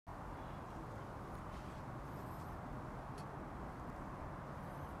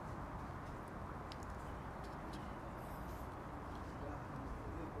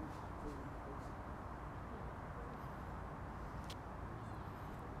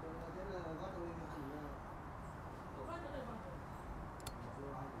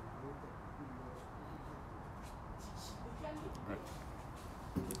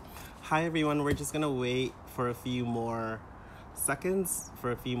Hi everyone, we're just gonna wait for a few more seconds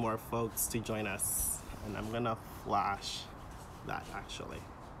for a few more folks to join us. And I'm gonna flash that actually.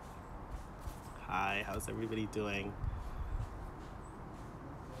 Hi, how's everybody doing?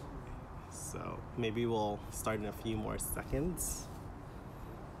 So maybe we'll start in a few more seconds.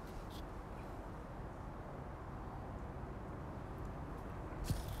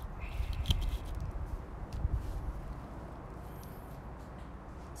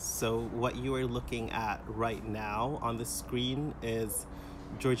 So what you are looking at right now on the screen is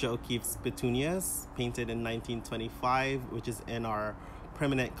Georgia O'Keeffe's Petunias, painted in 1925, which is in our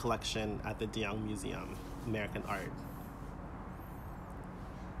permanent collection at the De Young Museum, American Art.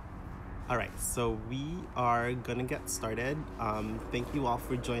 All right, so we are gonna get started. Thank you all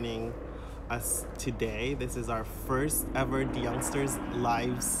for joining us today. This is our first ever De Youngsters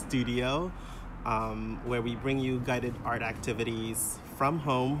live studio, where we bring you guided art activities from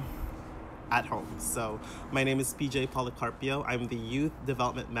home at home. So my name is PJ Policarpio. I'm the Youth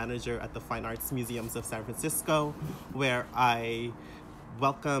Development Manager at the Fine Arts Museums of San Francisco, where I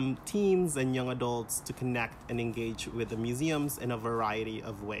welcome teens and young adults to connect and engage with the museums in a variety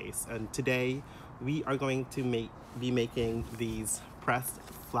of ways. And today we are going to be making these pressed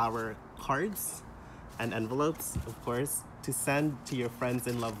flower cards and envelopes, of course, to send to your friends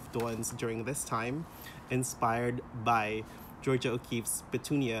and loved ones during this time, inspired by Georgia O'Keeffe's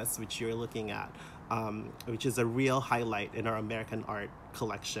Petunias, which you're looking at, which is a real highlight in our American art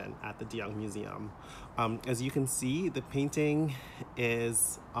collection at the De Young Museum. As you can see, the painting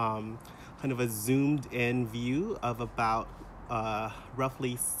is kind of a zoomed in view of about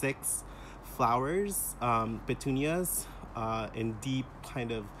roughly 6 flowers, petunias, in deep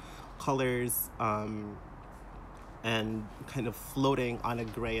kind of colors, and kind of floating on a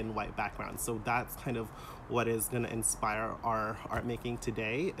gray and white background. So that's kind of what is going to inspire our art making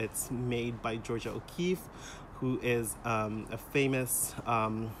today. It's made by Georgia O'Keeffe, who is a famous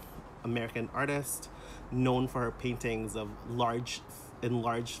American artist known for her paintings of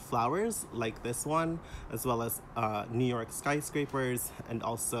enlarged flowers like this one, as well as New York skyscrapers and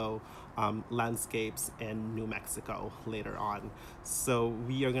also landscapes in New Mexico later on. So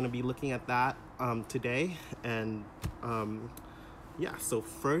we are going to be looking at that today. And yeah, so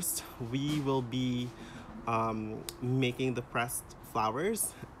first we will be making the pressed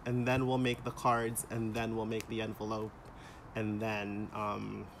flowers, and then we'll make the cards, and then we'll make the envelope, and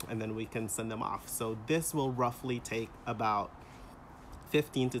then we can send them off. So this will roughly take about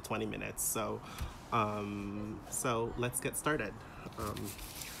 15 to 20 minutes. So let's get started.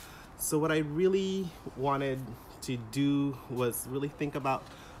 So what I really wanted to do was really think about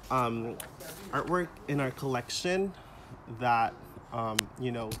artwork in our collection that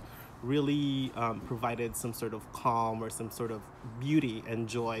really provided some sort of calm or some sort of beauty and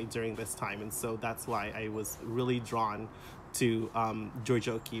joy during this time. And so that's why I was really drawn to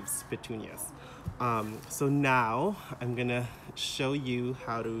Georgia O'Keeffe's Petunias. So now I'm gonna show you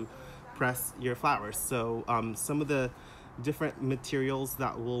how to press your flowers. So some of the different materials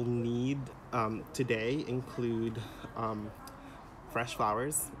that we'll need today include fresh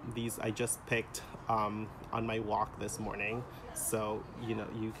flowers. These I just picked on my walk this morning, so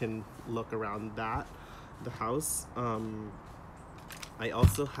you can look around the house. I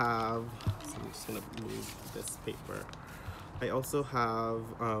also have, so I'm just gonna move this paper. I also have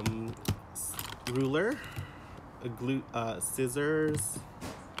ruler, a glue, scissors,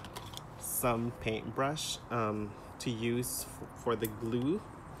 some paintbrush to use for the glue,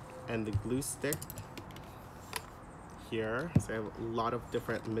 and the glue stick here. So I have a lot of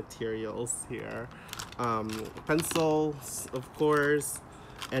different materials here. Pencils, of course,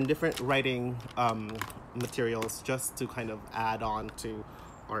 and different writing materials just to kind of add on to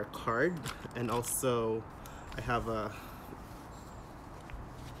our card. And also I have a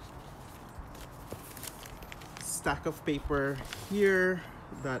stack of paper here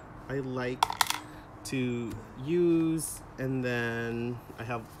that I like to use, and then I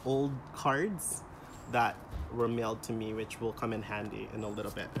have old cards that were mailed to me, which will come in handy in a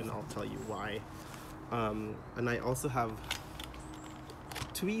little bit, and I'll tell you why. And I also have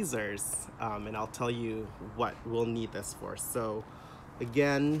tweezers, and I'll tell you what we'll need this for. So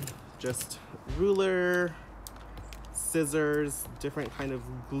again, just ruler, scissors, different kind of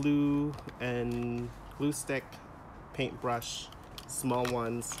glue and glue stick, paintbrush, small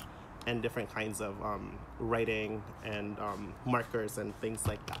ones, and different kinds of writing and markers and things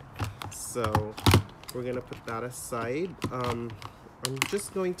like that. So we're gonna put that aside. I'm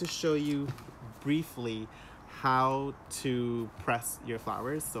just going to show you briefly how to press your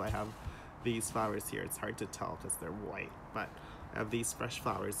flowers. So I have these flowers here. It's hard to tell because they're white, but I have these fresh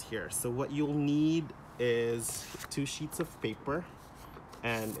flowers here. So what you'll need is 2 sheets of paper,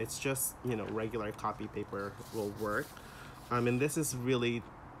 and it's just, you know, regular copy paper will work. And this is really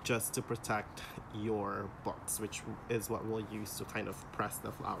just to protect your books, which is what we'll use to kind of press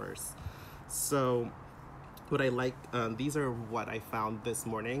the flowers. So what I like, these are what I found this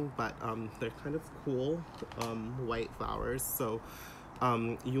morning, but they're kind of cool white flowers. So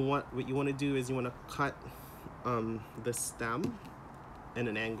what you want to do is you want to cut the stem in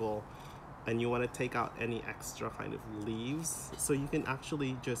an angle, and you want to take out any extra kind of leaves, so you can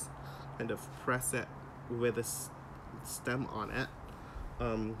actually just kind of press it with a stem on it.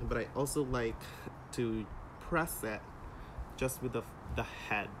 But I also like to press it just with the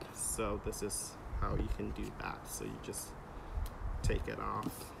head. So this is how you can do that. So you just take it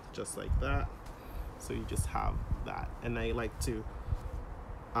off just like that. So you just have that. And I like to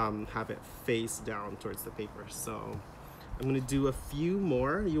have it face down towards the paper. So I'm gonna do a few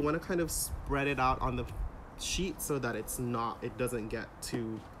more. You wanna kind of spread it out on the sheet so that it doesn't get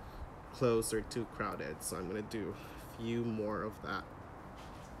too close or too crowded. So I'm gonna do a few more of that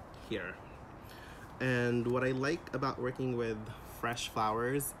here. And what I like about working with fresh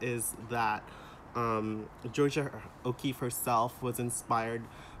flowers is that Georgia O'Keeffe herself was inspired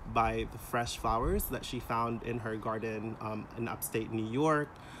by the fresh flowers that she found in her garden in upstate New York.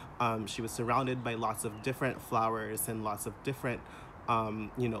 She was surrounded by lots of different flowers and lots of different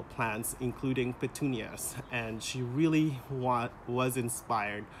you know, plants, including petunias, and she really was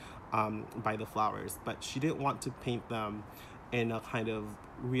inspired by the flowers, but she didn't want to paint them in a kind of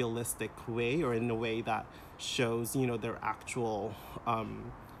realistic way, or in a way that shows, you know, their actual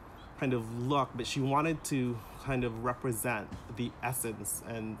kind of look, but she wanted to kind of represent the essence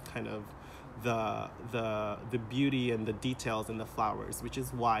and kind of the beauty and the details in the flowers, which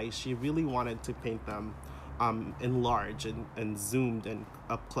is why she really wanted to paint them in large and zoomed and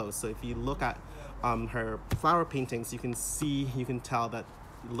up close. So if you look at her flower paintings, you can tell that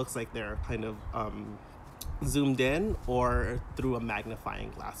it looks like they're kind of zoomed in or through a magnifying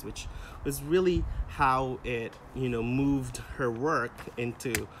glass, which was really how it, you know, moved her work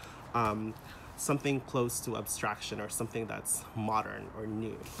into something close to abstraction, or something that's modern or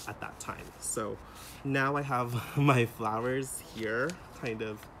new at that time. So now I have my flowers here kind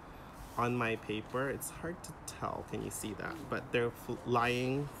of on my paper. It's hard to tell, can you see that? But they're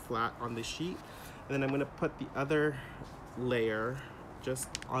lying flat on the sheet. And then I'm gonna put the other layer just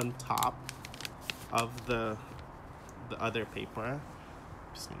on top of the other paper.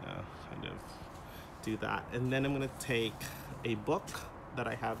 Just gonna kind of do that. And then I'm gonna take a book that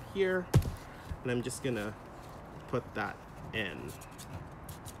I have here, and I'm just gonna put that in.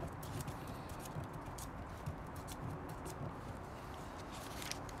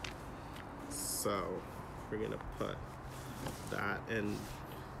 So we're gonna put that, and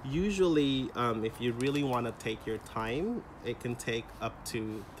usually if you really want to take your time, it can take up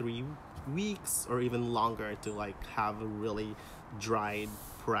to 3 weeks or even longer to like have a really dried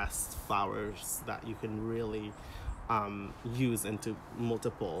pressed flowers that you can really use into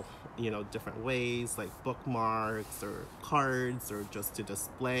multiple, you know, different ways, like bookmarks or cards, or just to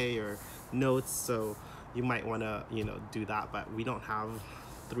display, or notes. So you might want to, you know, do that, but we don't have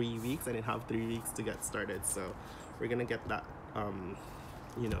 3 weeks. I didn't have 3 weeks to get started, so we're gonna get that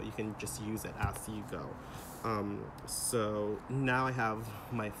you know, you can just use it as you go. So now I have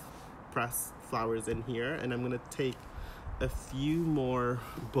my pressed flowers in here, and I'm gonna take a few more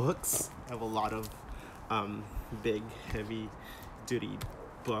books. I have a lot of big heavy duty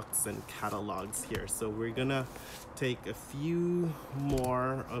books and catalogs here, so we're gonna take a few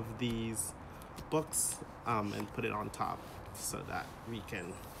more of these books and put it on top so that we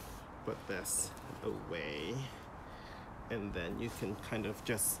can put this away, and then you can kind of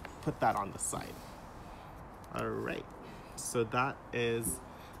just put that on the side. All right, so that is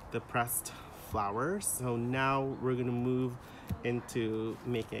the pressed flowers. So now we're gonna move into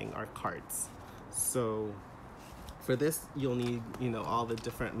making our cards. So for this, you'll need, you know, all the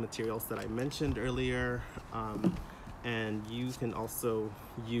different materials that I mentioned earlier, and you can also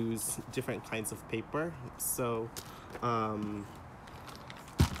use different kinds of paper. So I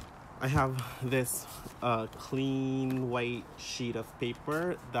have this clean white sheet of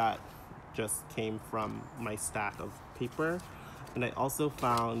paper that just came from my stack of paper, and I also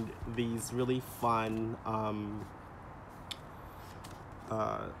found these really fun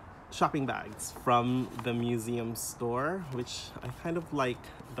shopping bags from the museum store, which I kind of like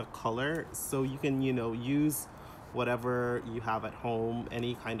the color. So you can, you know, use whatever you have at home,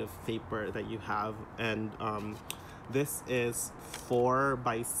 any kind of paper that you have. And this is 4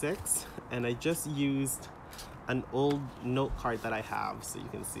 by 6, and I just used an old note card that I have. So you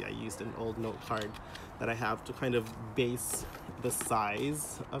can see I used an old note card that I have to kind of base the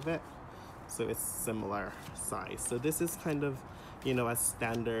size of it. So it's similar size. So this is kind of, you know, a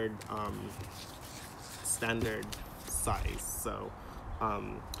standard standard size. So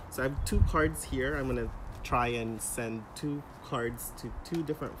so I have 2 cards here. I'm gonna try and send 2 cards to 2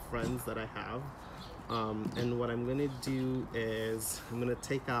 different friends that I have. And what I'm gonna do is I'm gonna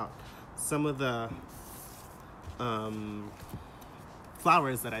take out some of the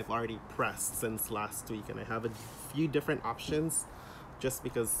flowers that I've already pressed since last week, and I have a few different options just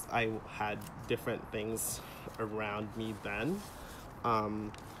because I had different things around me then.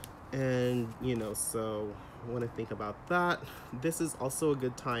 And you know, so I want to think about that. This is also a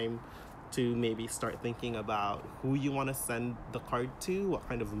good time to maybe start thinking about who you want to send the card to, what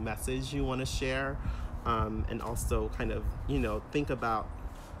kind of message you want to share, and also kind of, you know, think about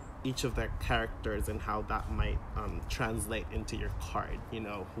each of their characters and how that might translate into your card. You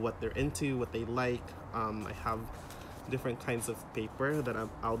know, what they're into, what they like. I have different kinds of paper that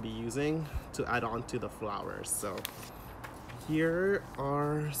I'll be using to add on to the flowers. So here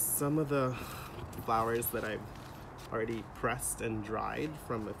are some of the flowers that I've already pressed and dried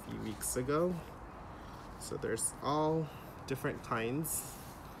from a few weeks ago. So there's all different kinds.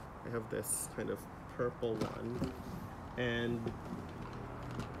 I have this kind of purple one, and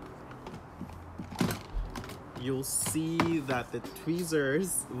you'll see that the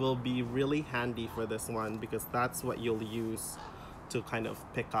tweezers will be really handy for this one because that's what you'll use to kind of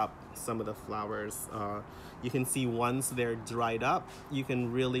pick up some of the flowers. You can see once they're dried up, you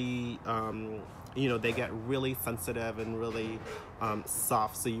can really, you know, they get really sensitive and really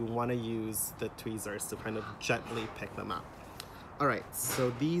soft. So you want to use the tweezers to kind of gently pick them up. All right,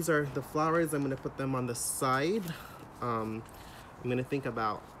 so these are the flowers. I'm going to put them on the side. I'm going to think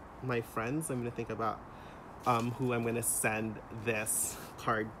about my friends. I'm going to think about who I'm going to send this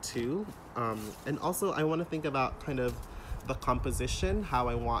card to. And also I want to think about kind of the composition, how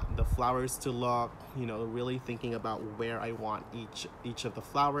I want the flowers to look, you know, really thinking about where I want each of the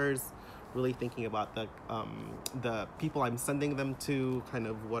flowers, really thinking about the people I'm sending them to, kind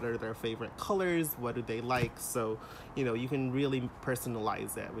of what are their favorite colors, what do they like. So, you know, you can really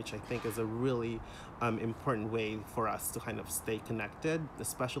personalize it, which I think is a really important way for us to kind of stay connected,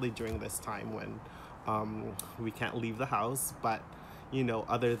 especially during this time when we can't leave the house. But, you know,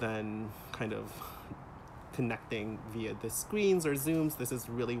 other than kind of connecting via the screens or Zooms, this is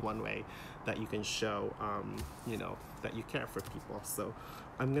really one way that you can show, you know, that you care for people. So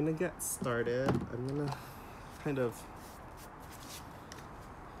I'm gonna get started. I'm gonna kind of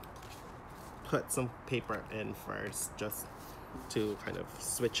put some paper in first, just to kind of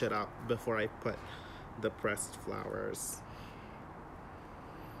switch it up before I put the pressed flowers.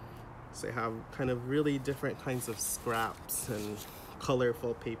 So I have kind of really different kinds of scraps and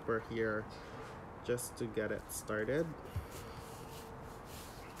colorful paper here just to get it started.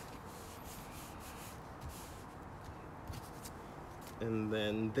 And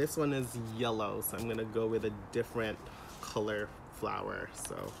then this one is yellow, so I'm gonna go with a different color flower.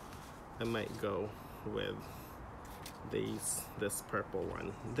 So I might go with this purple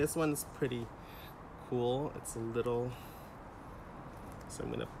one. This one's pretty cool. It's a little, so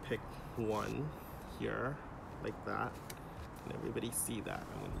I'm gonna pick one here like that. Can everybody see that?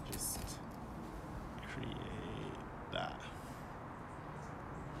 I'm gonna just create that.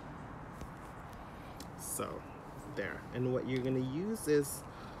 So there. And what you're gonna use is,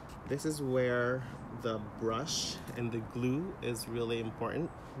 this is where the brush and the glue is really important,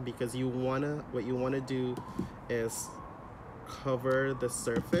 because what you wanna do is cover the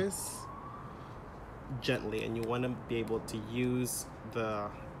surface gently, and you wanna be able to use the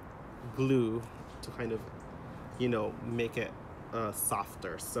glue to kind of, you know, make it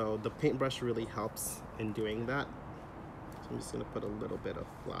softer. So the paintbrush really helps in doing that. So I'm just gonna put a little bit of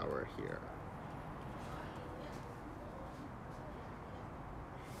flour here.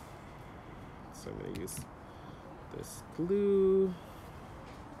 So I'm gonna use this glue.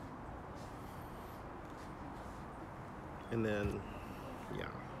 And then, yeah.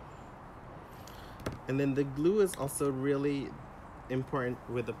 And then the glue is also really important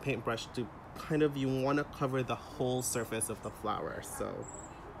with the paintbrush to kind of, you want to cover the whole surface of the flower. So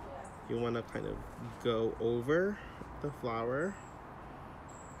you want to kind of go over the flower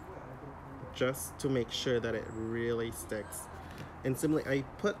just to make sure that it really sticks. And similarly,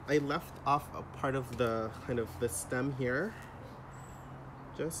 I left off a part of the kind of the stem here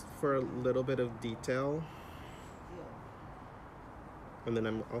just for a little bit of detail. And then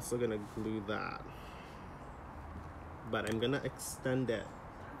I'm also gonna glue that, but I'm gonna extend it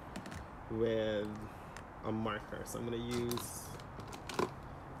with a marker. So I'm gonna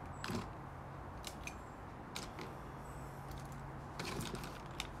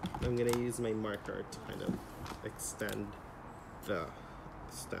use my marker to kind of extend the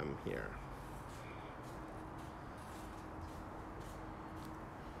stem here.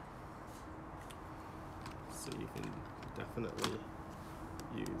 So you can definitely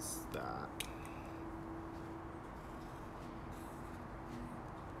use that.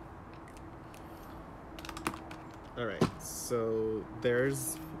 All right, so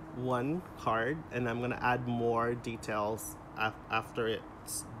there's one card, and I'm gonna add more details after it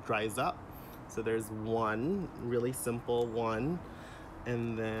dries up. So there's one really simple one,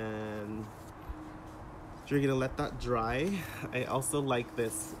 and then you're gonna let that dry. I also like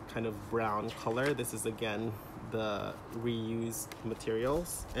this kind of brown color. This is again the reused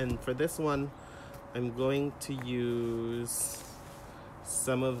materials, and for this one I'm going to use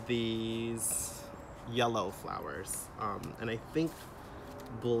some of these yellow flowers, and I think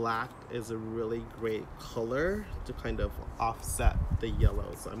black is a really great color to kind of offset the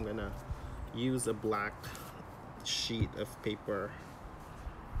yellow. So I'm gonna use a black sheet of paper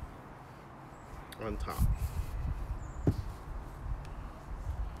on top,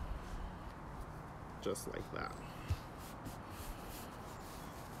 just like that.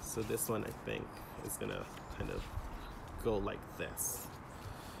 So this one I think is gonna kind of go like this.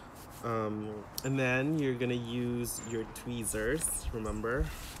 And then you're gonna use your tweezers, remember,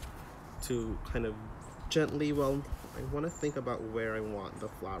 to kind of gently, well, I want to think about where I want the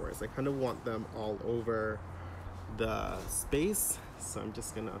flowers. I kind of want them all over the space, so I'm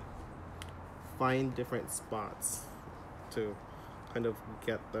just gonna find different spots to kind of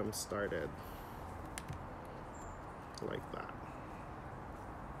get them started like that.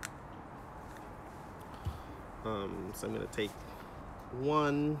 So I'm gonna take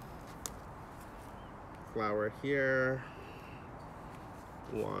one flower here,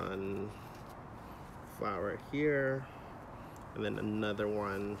 one flower here, and then another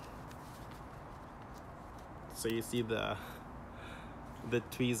one. So you see the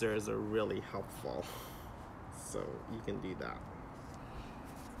tweezers are really helpful, so you can do that.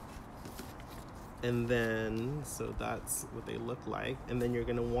 And then, so that's what they look like, and then you're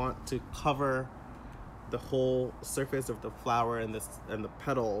gonna want to cover the whole surface of the flower and the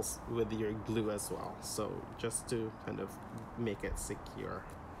petals with your glue as well, so just to kind of make it secure.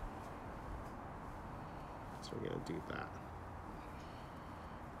 So we're gonna do that.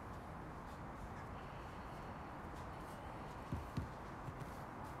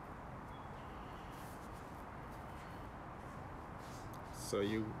 So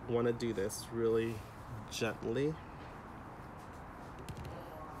you want to do this really gently,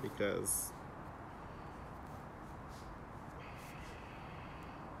 because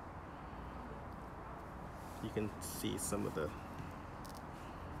you can see some of the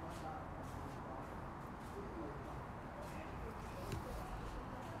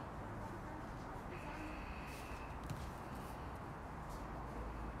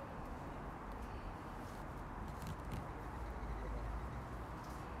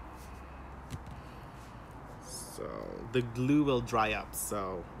the glue will dry up,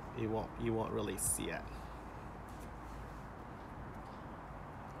 so you won't really see it,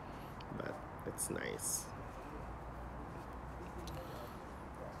 but it's nice.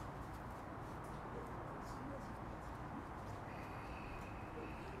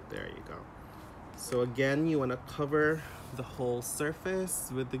 There you go. So again, you want to cover the whole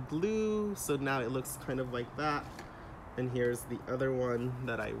surface with the glue, so now it looks kind of like that. And here's the other one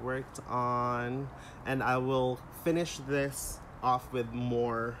that I worked on, and I will finish this off with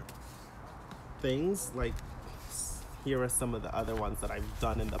more things. Like, here are some of the other ones that I've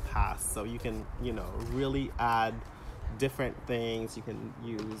done in the past, so you can, you know, really add different things. You can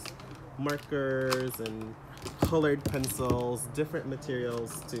use markers and colored pencils, different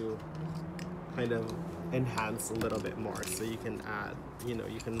materials to kind of enhance a little bit more. So you can add, you know,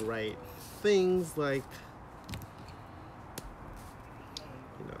 you can write things like,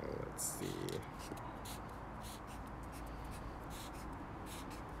 you know, let's see.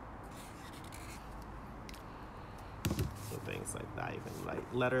 So things like that, you can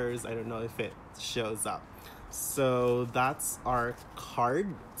write letters. I don't know if it shows up. So that's our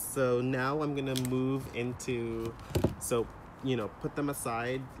card. So now I'm gonna move into, so, you know, put them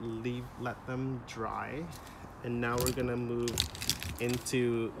aside, let them dry. And now we're gonna move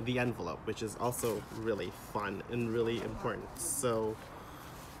into the envelope, which is also really fun and really important. So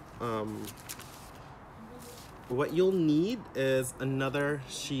what you'll need is another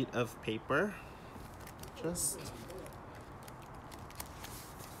sheet of paper. Just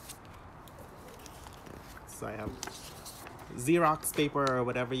So I have Xerox paper or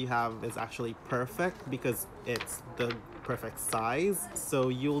whatever you have is actually perfect because it's the perfect size. So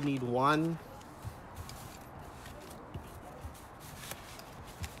you'll need one.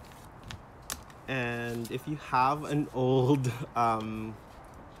 And if you have an old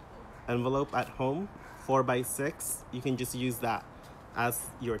envelope at home, 4x6, you can just use that as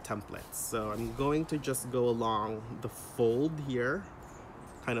your template. So I'm going to just go along the fold here,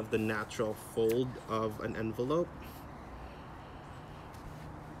 kind of the natural fold of an envelope.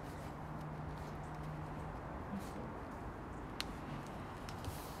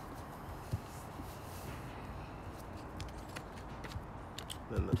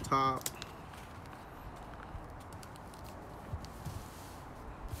 Then the top.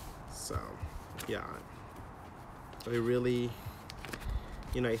 So yeah, I really,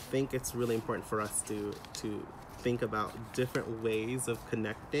 I think it's really important for us to think about different ways of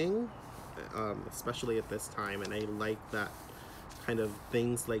connecting, especially at this time. And I like that kind of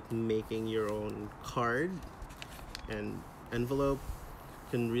things like making your own card and envelope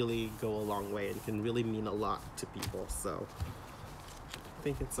can really go a long way and can really mean a lot to people. So I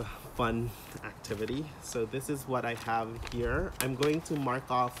think it's a fun activity. So this is what I have here. I'm going to mark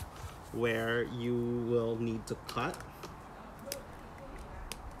off where you will need to cut.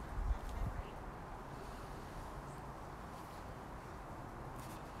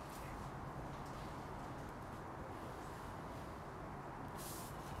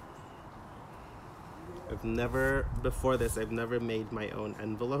 I've never made my own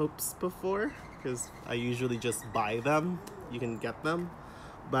envelopes before because I usually just buy them. You can get them,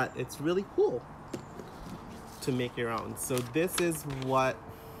 but it's really cool to make your own. So this is what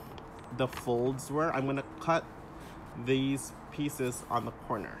the folds were. I'm gonna cut these pieces on the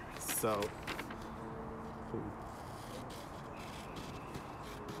corner. So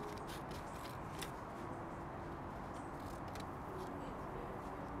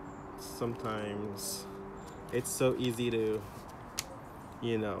sometimes it's so easy to,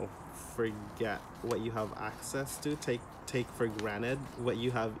 forget what you have access to, take for granted what you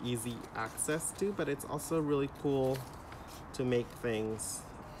have easy access to, but it's also really cool to make things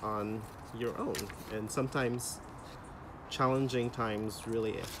on your own. And sometimes challenging times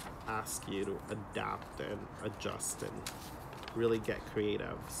really ask you to adapt and adjust and really get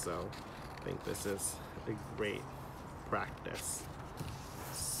creative. So I think this is a great practice.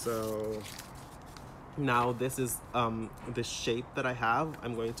 So now this is the shape that I have.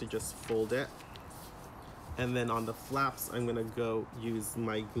 I'm going to just fold it, and then on the flaps I'm gonna go use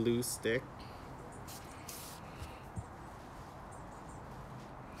my glue stick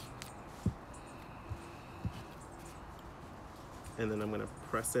and then I'm gonna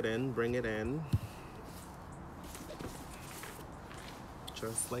press it in, bring it in,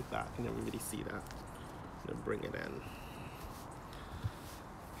 just like that. You can never really see that. I'm gonna bring it in.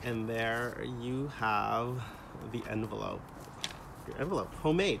 And there you have the envelope. Your envelope,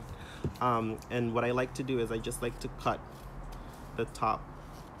 homemade. And what I like to do is I just like to cut the top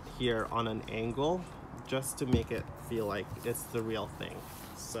here on an angle just to make it feel like it's the real thing.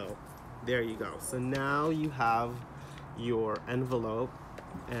 So there you go. So now you have your envelope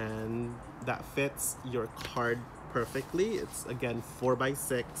and that fits your card perfectly. It's again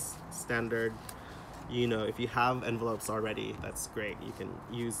 4x6 standard. If you have envelopes already, that's great. You can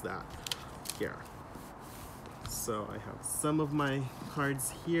use that here. So I have some of my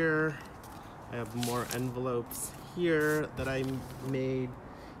cards here. I have more envelopes here that I made.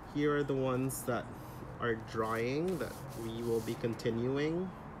 Here are the ones that are drying that we will be continuing.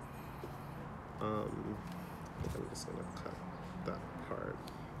 I'm just gonna cut that part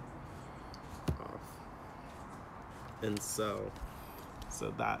off. And so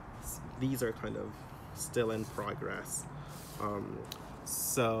these are kind of still in progress.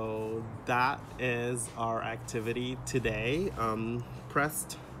 So that is our activity today.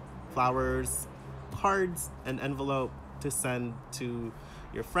 Pressed flowers, cards, and envelope to send to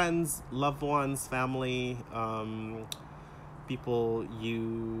your friends, loved ones, family, people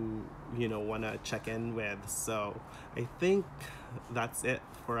you want to check in with. So I think that's it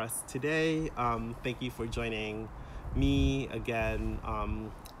for us today. Thank you for joining me again.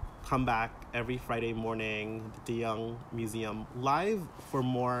 Come back every Friday morning, the DeYoung Museum live for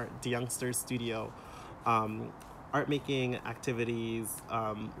more DeYoungsters Studio art making activities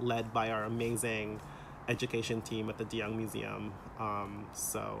led by our amazing education team at the DeYoung Museum.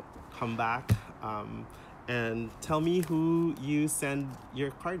 So come back and tell me who you send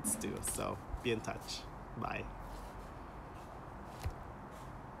your cards to. So be in touch. Bye.